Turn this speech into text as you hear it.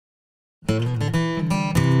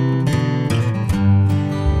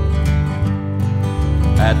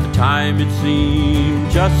At the time it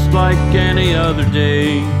seemed just like any other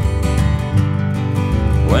day,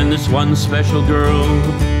 when this one special girl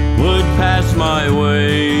would pass my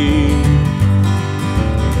way.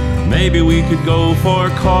 Maybe we could go for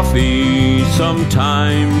coffee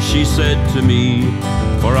sometime, she said to me,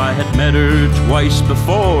 for I had met her twice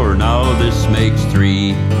before, now this makes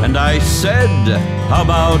three. And I said, how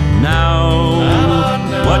about now?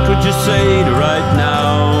 What would you say to right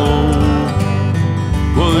now?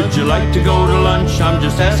 Would you like to go to lunch? I'm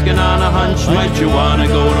just asking on a hunch. Might you wanna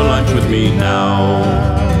go to lunch with me now?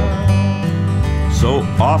 So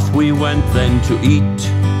off we went then to eat.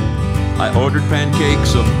 I ordered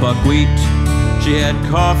pancakes of buckwheat. She had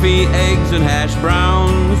coffee, eggs, and hash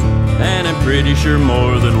browns, and I'm pretty sure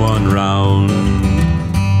more than one round.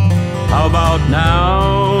 How about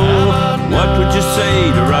now? What would you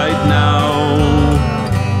say to right now?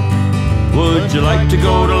 Would you like to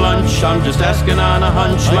go to lunch? I'm just asking on a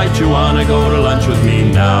hunch. Might you wanna go to lunch with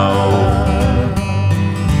me now?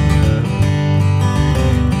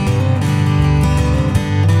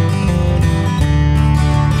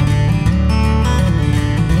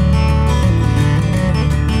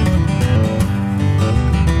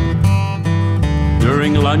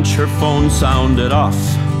 During lunch her phone sounded off.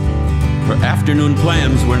 Her afternoon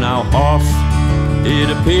plans were now off. It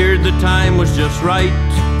appeared the time was just right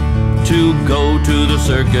to go to the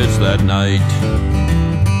circus that night.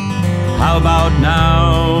 How about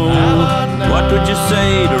now? What would you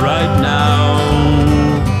say to right now?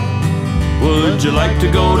 Would you like to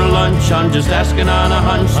go to lunch? I'm just asking on a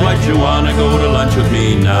hunch. Might you wanna go to lunch with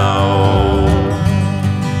me now?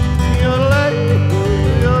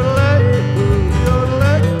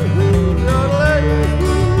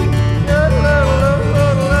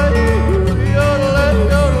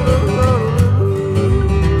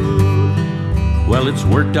 Well, it's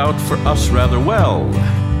worked out for us rather well.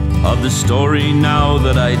 Of the story now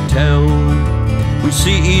that I tell, we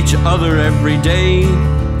see each other every day,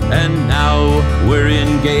 and now we're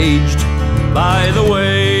engaged, by the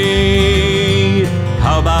way.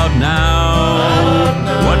 How about now?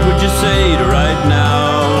 What would you say to right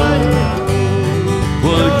now?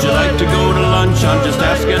 Would you like to go to lunch? I'm just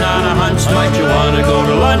asking on a hunch. Might you wanna go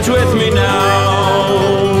to lunch with me